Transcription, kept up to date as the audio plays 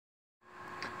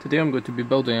Today I'm going to be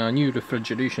building a new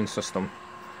refrigeration system.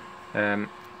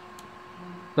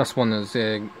 This one is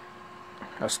it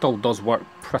still does work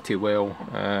pretty well.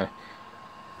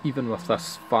 Even with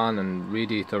this fan and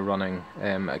radiator running,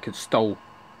 it could still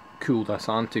cool this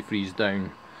antifreeze down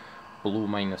below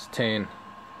 -10.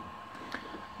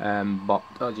 But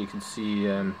as you can see,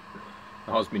 it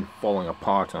has been falling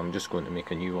apart, and I'm just going to make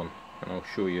a new one, and I'll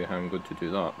show you how I'm going to do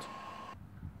that.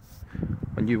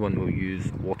 A new one will use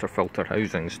water filter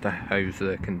housings to house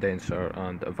the condenser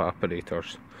and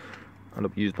evaporators, and I'll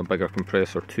be using a bigger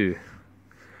compressor too,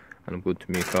 and I'm going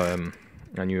to make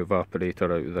a new evaporator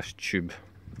out of this tube.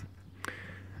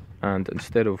 And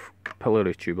instead of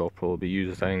capillary tube, I'll probably be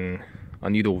using a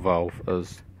needle valve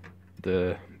as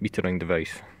the metering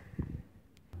device.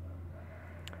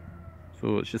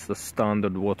 So it's just a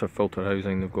standard water filter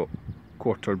housing. They've got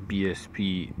quarter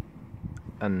BSP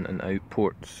in and out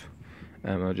ports.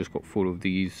 I just got 4 of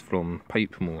these from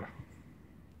Pipemore.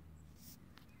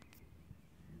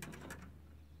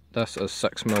 This is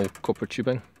 6mm copper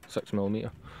tubing,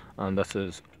 6mm, and this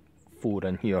is 4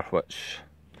 in here, which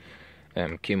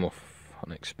came off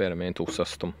an experimental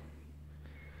system.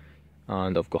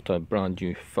 And I've got a brand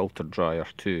new filter dryer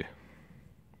too.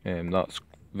 That's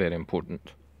very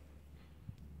important.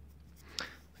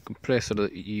 The compressor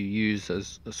that you use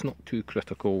it's not too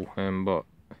critical, but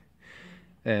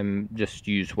just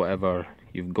use whatever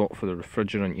you've got for the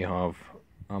refrigerant you have.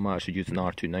 I'm actually using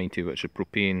R290, which is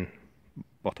propane,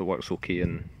 but it works okay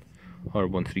in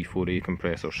R134A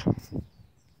compressors.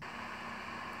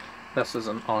 This is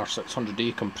an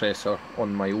R600A compressor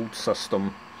on my old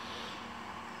system,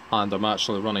 and I'm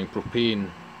actually running propane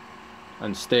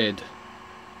instead,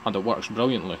 and it works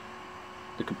brilliantly.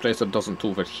 The compressor doesn't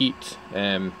overheat,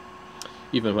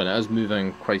 even when it is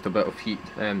moving quite a bit of heat.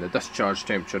 The discharge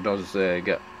temperature does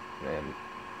get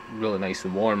really nice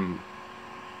and warm,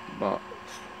 but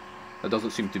it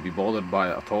doesn't seem to be bothered by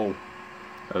it at all.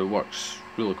 It works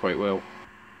really quite well.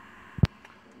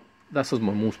 This is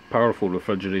my most powerful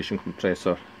refrigeration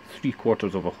compressor,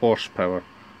 3/4 of a horsepower.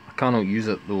 I cannot use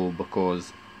it though,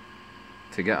 because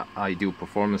to get ideal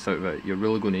performance out of it, you're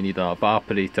really going to need an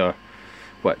evaporator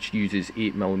which uses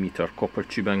 8mm copper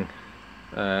tubing,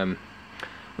 and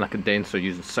a condenser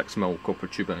using 6mm copper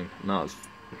tubing, and that's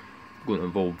going to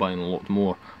involve buying a lot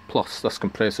more. Plus this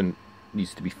compressor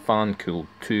needs to be fan cooled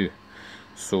too,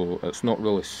 so it's not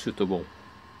really suitable.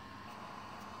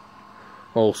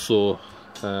 Also,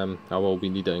 I will be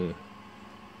needing,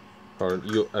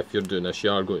 if you're doing this,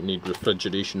 you are going to need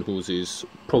refrigeration hoses,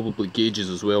 probably gauges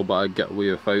as well, but I'd get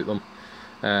away without them.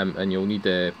 And you'll need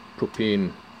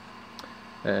propane,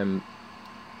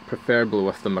 preferably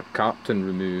with the mercaptan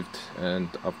removed, and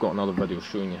I've got another video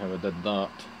showing you how I did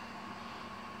that.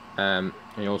 And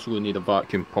you also need a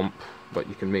vacuum pump, but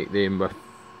you can make them with,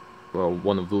 well,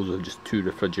 one of those are just 2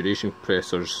 refrigeration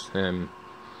compressors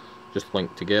just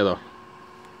linked together,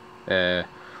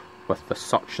 with the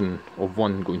suction of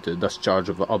one going to the discharge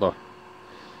of the other,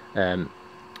 and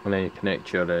then you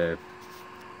connect your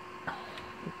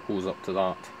hose up to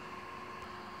that.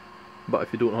 But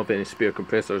if you don't have any spare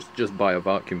compressors, just buy a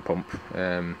vacuum pump.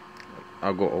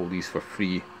 I got all these for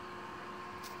free.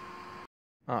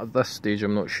 At this stage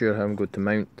I'm not sure how I'm going to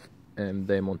mount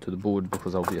them onto the board,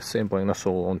 because I'll be assembling this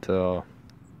all onto a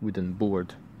wooden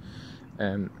board.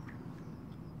 I've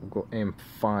got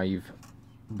M5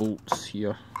 bolts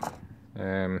here.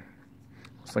 I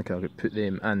was thinking I could put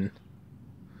them in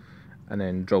and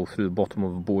then drill through the bottom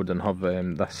of the board and have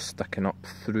this sticking up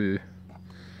through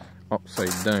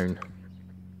upside down,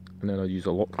 and then I'll use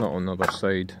a lock nut on the other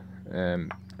side,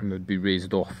 and it would be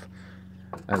raised off,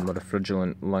 and my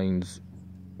refrigerant lines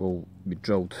will be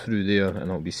drilled through there and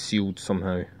it'll be sealed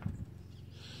somehow.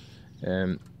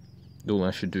 The only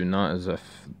issue doing that is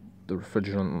if the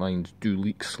refrigerant lines do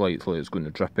leak slightly, it's going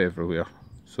to drip everywhere.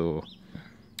 So,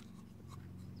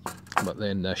 but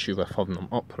then the issue with having them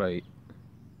upright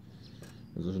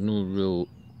is there's no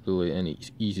really any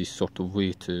easy sort of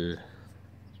way to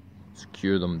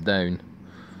secure them down.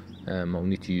 I'll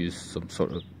need to use some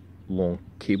sort of long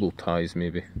cable ties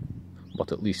maybe,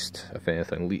 but at least if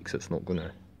anything leaks, it's not going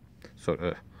to sort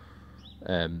of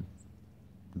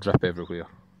drip everywhere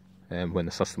when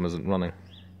the system isn't running.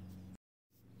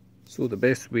 So the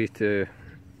best way to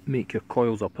make your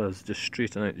coils up is just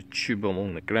straighten out the tube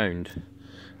along the ground,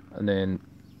 and then,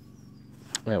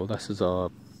 well, this is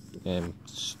a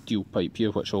steel pipe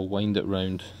here which I'll wind it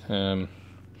round.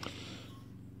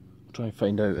 Try and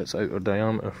find out its outer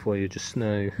diameter for you just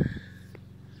now.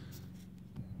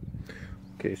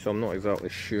 Okay, so I'm not exactly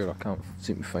sure, I can't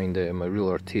seem to find it in my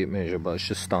ruler tape measure, but it's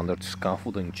just standard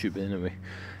scaffolding tube anyway.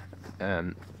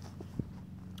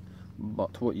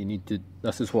 But what you need to,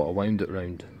 this is what I wound it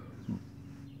round,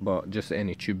 but just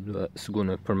any tube that's going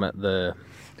to permit the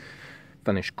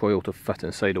finished coil to fit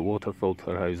inside a water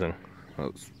filter housing,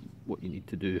 that's what you need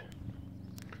to do.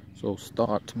 So I'll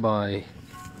start by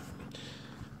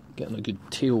getting a good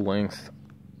tail length.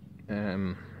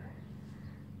 This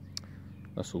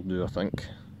will do, I think.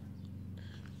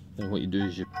 Then what you do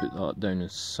is you put that down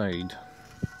inside,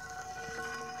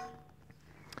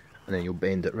 and then you'll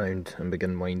bend it round and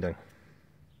begin winding.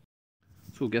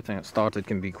 So getting it started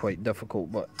can be quite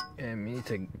difficult, but you need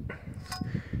to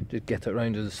just get it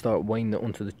round as you start winding it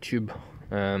onto the tube.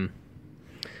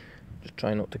 Just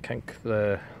try not to kink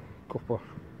the copper.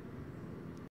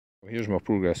 Here's my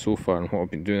progress so far, and what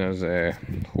I've been doing is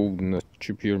holding the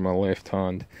tube here in my left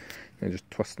hand and just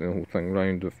twisting the whole thing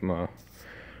round with my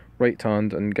right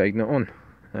hand and guiding it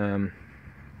on.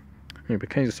 You'll be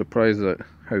kind of surprised at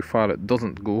how far it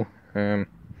doesn't go.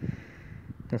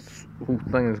 This whole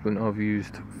thing is going to have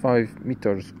used 5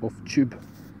 meters of tube.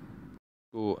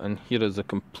 So, and here is a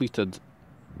completed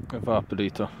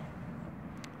evaporator.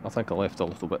 I think I left a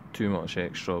little bit too much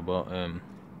extra, but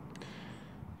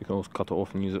you can always cut it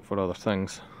off and use it for other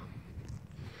things.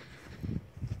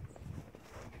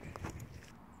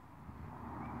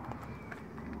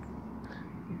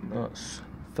 That's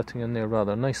fitting in there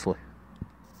rather nicely.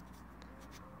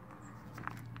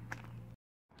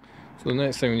 So the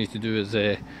next thing we need to do is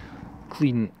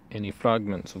clean any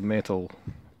fragments of metal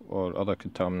or other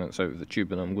contaminants out of the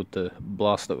tube, and I'm going to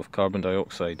blast it with carbon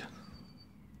dioxide.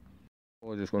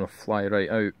 We're just going to fly right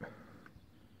out.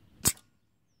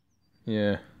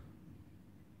 Yeah.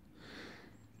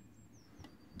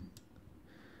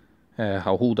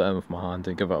 I'll hold it in with my hand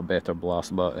and give it a better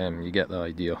blast, but you get the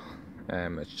idea.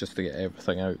 It's just to get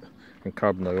everything out, and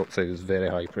carbon dioxide is very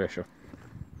high pressure.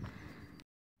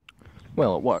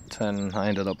 Well, it worked, and I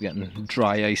ended up getting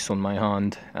dry ice on my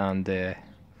hand, and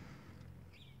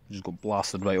just got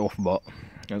blasted right off, but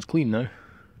it's clean now.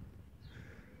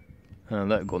 And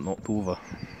that got knocked over.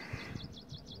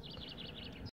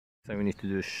 The thing we need to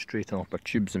do is straighten up our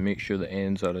tubes and make sure the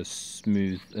ends are as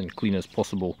smooth and clean as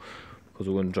possible, because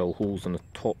we're going to drill holes in the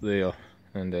top there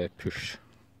and push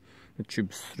the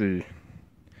tubes through.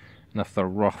 And if they're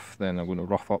rough, then I'm going to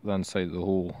rough up the inside of the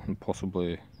hole and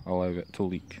possibly allow it to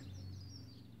leak.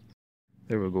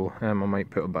 There we go. I might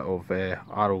put a bit of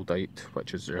araldite,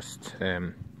 which is just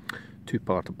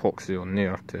 2-part epoxy on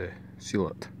there to seal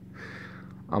it.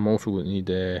 I'm also going to need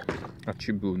a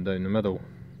tube going down the middle,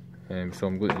 so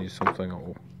I'm going to use something that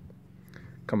will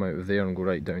come out of there and go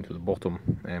right down to the bottom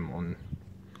on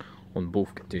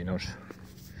both containers,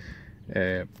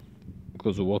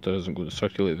 because the water isn't going to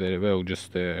circulate very well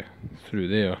just through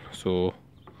there. So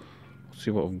let's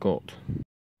see what I've got.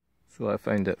 So I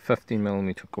found that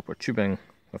 15mm copper tubing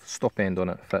with a stop end on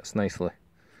it fits nicely.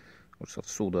 I'll just have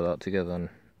to solder that together and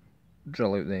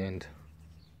drill out the end.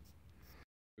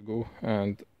 There we go,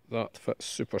 and that fits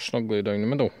super snugly down the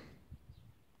middle.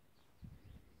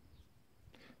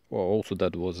 What I also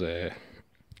did was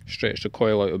stretch the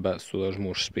coil out a bit so there's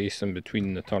more space in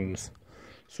between the turns,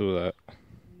 so that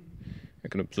it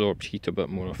can absorb heat a bit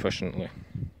more efficiently.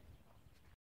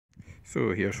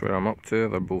 So here's where I'm up to.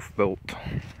 They're both built.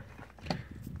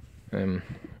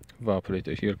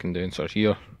 Evaporator here, condenser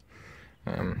here.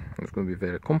 It's going to be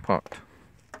very compact.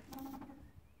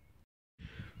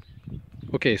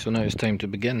 Okay, so now it's time to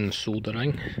begin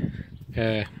soldering.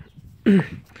 I'm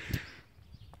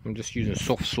just using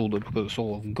soft solder because it's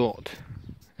all I've got.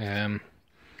 It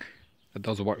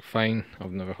does work fine.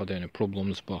 I've never had any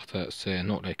problems, but it's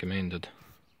not recommended.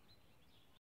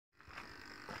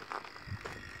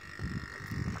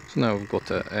 So now I've got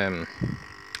it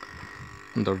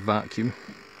under vacuum.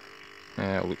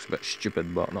 It looks a bit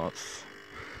stupid, but that's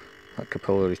a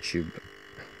capillary tube.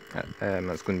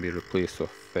 It's going to be replaced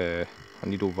with a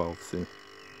needle valve soon.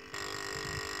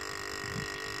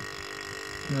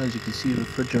 And as you can see, the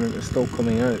refrigerant is still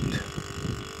coming out.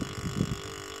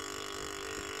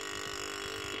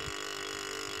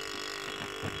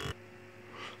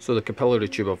 So the capillary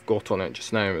tube I've got on it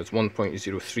just now is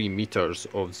 1.03 meters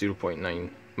of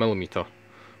 0.9mm,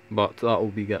 but that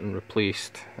will be getting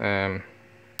replaced with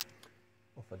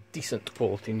a decent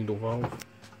quality needle valve.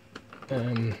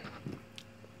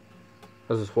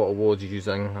 This is what I was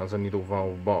using as a needle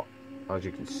valve, but as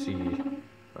you can see,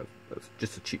 it's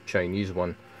just a cheap Chinese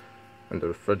one, and the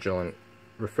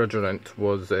refrigerant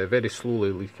was very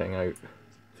slowly leaking out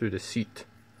through the seat.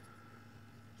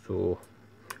 So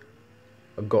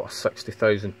I got a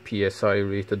 60,000 PSI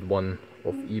rated one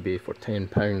off eBay for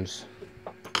 £10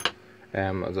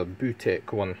 as a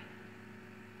Butec one.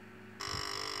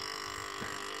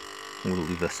 We'll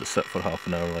leave this to sit for half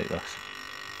an hour like this.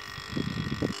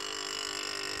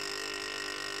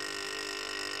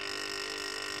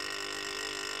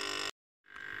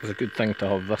 It's a good thing to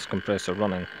have this compressor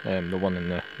running, the one in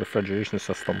the refrigeration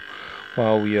system,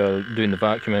 while we are doing the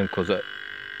vacuuming, because it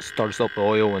stirs up the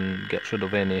oil and gets rid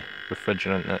of any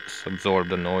refrigerant that's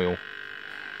absorbed in the oil,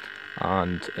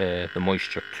 and the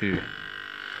moisture too.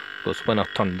 Because when I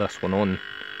turned this one on,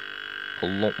 a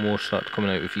lot more started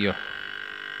coming out of here.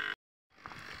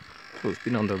 So it's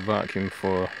been under vacuum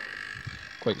for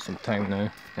quite some time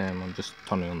now. I'm just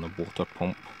turning on the water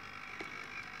pump.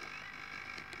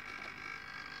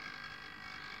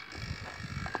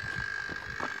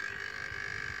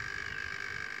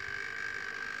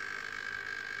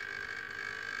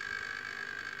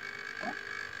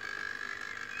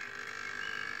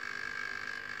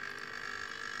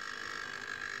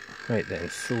 Right then,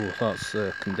 so that's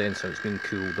the condenser, it's been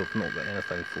cooled. I've not got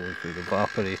anything flowing through the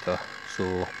evaporator,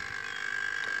 so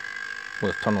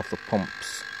we'll turn off the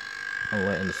pumps and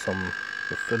let in some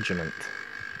refrigerant.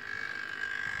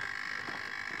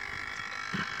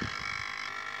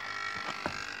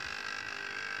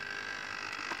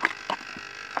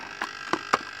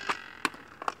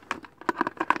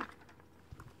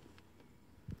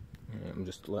 I'm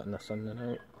just letting this in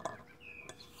and out.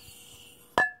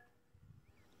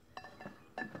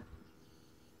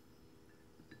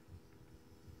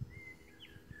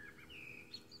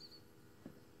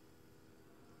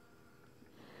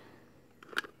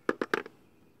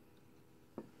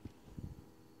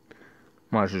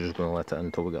 I'm actually just going to let it in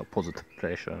until we get a positive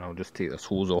pressure, and I'll just take this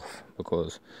hose off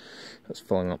because it's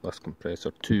filling up this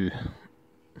compressor too.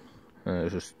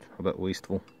 It's just a bit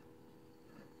wasteful.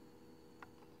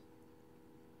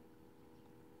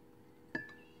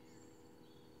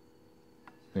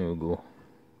 There we go.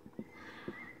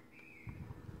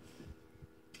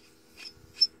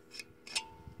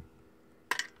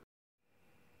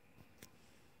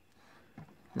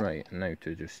 Right, and now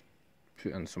to just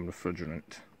put in some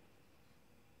refrigerant.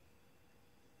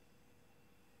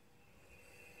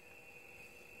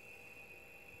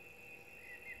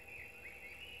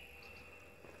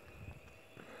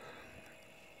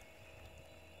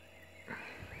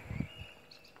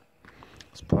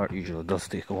 This part usually does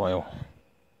take a while.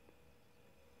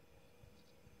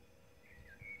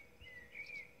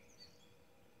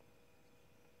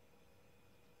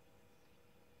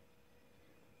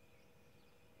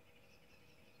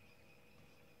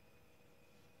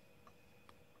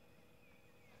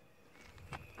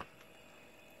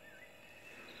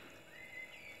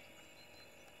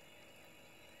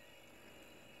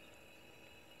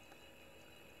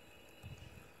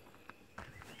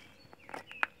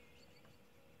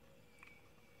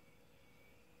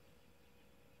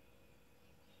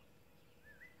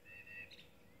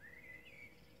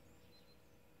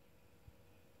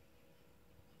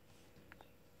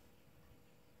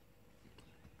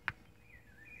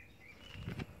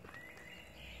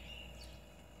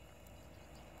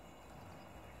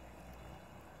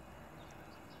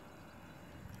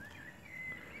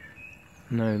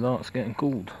 Now that's getting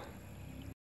cold.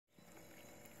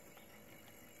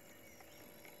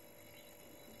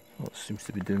 That seems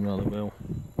to be doing rather well.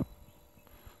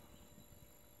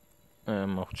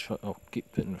 I'll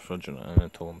keep putting refrigerant in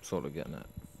until I'm sort of getting it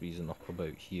freezing up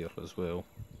about here as well.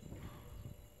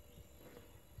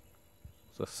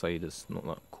 This side is not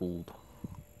that cold.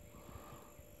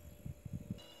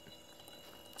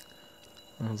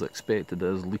 As expected, it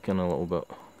is leaking a little bit.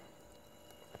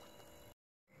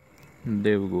 And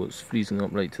there we go, it's freezing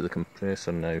up right to the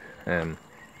compressor now. Because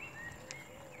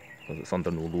it's under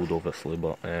no load obviously,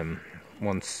 but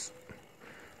once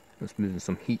it's moving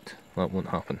some heat, that won't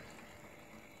happen.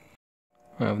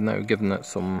 I've now given it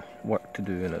some work to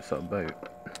do, and it's at about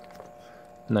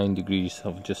 9 degrees.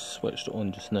 I've just switched it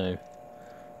on just now.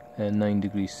 9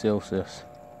 degrees Celsius.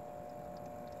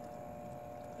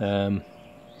 Yeah,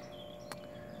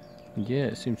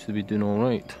 it seems to be doing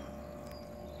alright.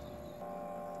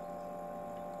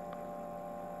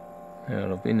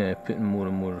 Yeah, I've been putting more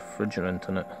and more refrigerant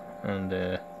in it, and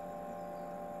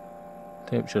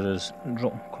temperature has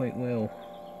dropped quite well.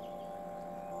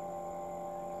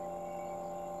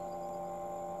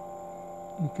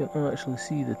 You can actually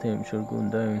see the temperature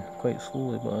going down quite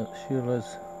slowly, but it sure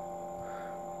is.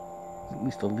 At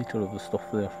least a litre of the stuff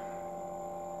there.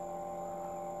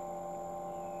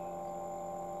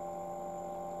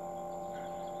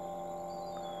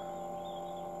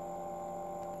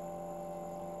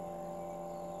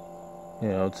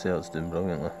 Yeah, I would say that's doing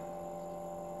brilliantly.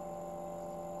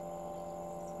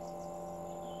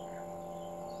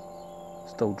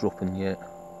 Still dropping yet.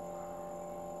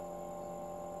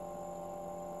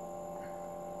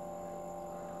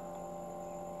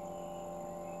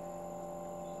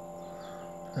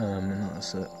 And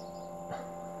that's it.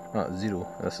 At 0.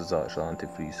 This is actually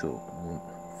antifreeze, so it won't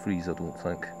freeze, I don't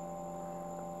think.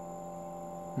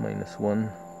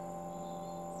 -1.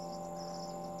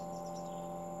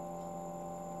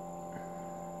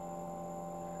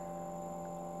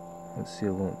 Let's see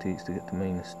how long it takes to get to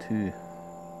 -2.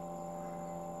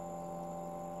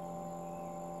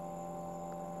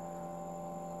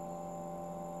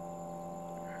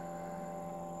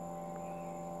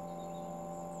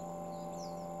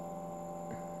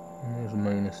 There's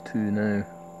 -2 now.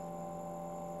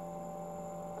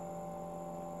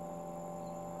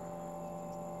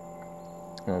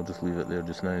 I'll just leave it there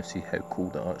just now and see how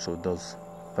cold it actually does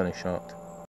finish at.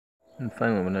 And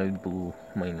finally we're now below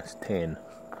 -10.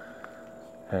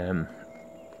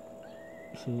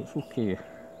 So it's okay.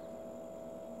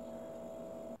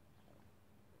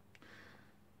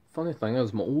 Funny thing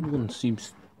is, my old one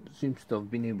seems to have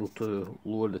been able to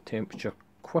lower the temperature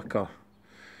quicker.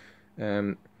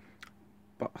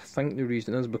 But I think the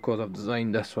reason is because I've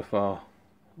designed this with a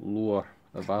lower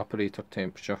evaporator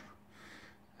temperature.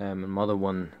 And my other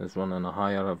one is running a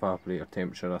higher evaporator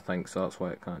temperature, I think, so that's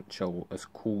why it can't chill as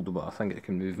cold, but I think it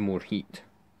can move more heat.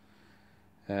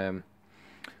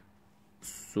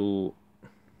 So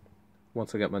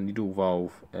once I get my needle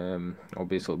valve, I'll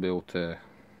basically be able to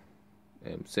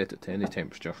set it to any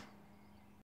temperature.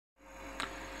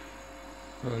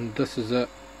 And this is it,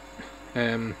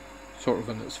 sort of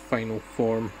in its final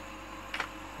form.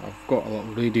 I've got a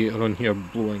little radiator on here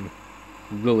blowing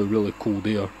really cold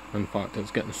air. In fact,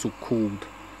 it's getting so cold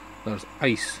there's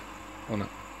ice on it.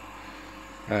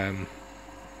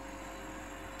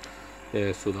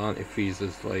 Yeah, so the antifreeze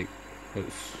is like,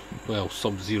 it's, well,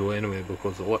 sub-zero anyway,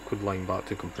 because the liquid line back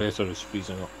to compressor is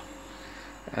freezing up.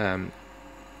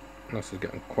 This is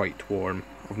getting quite warm.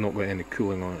 I've not got any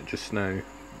cooling on it just now,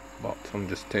 but I'm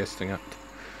just testing it.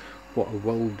 What I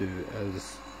will do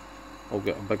is I'll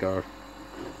get a bigger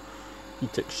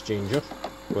heat exchanger.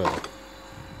 Well,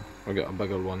 I'll get a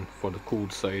bigger one for the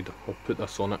cold side. I'll put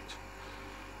this on it,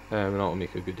 and that'll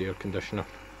make a good air conditioner.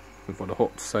 And for the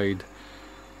hot side,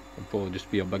 it'll probably just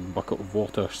be a big bucket of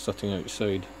water sitting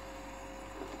outside.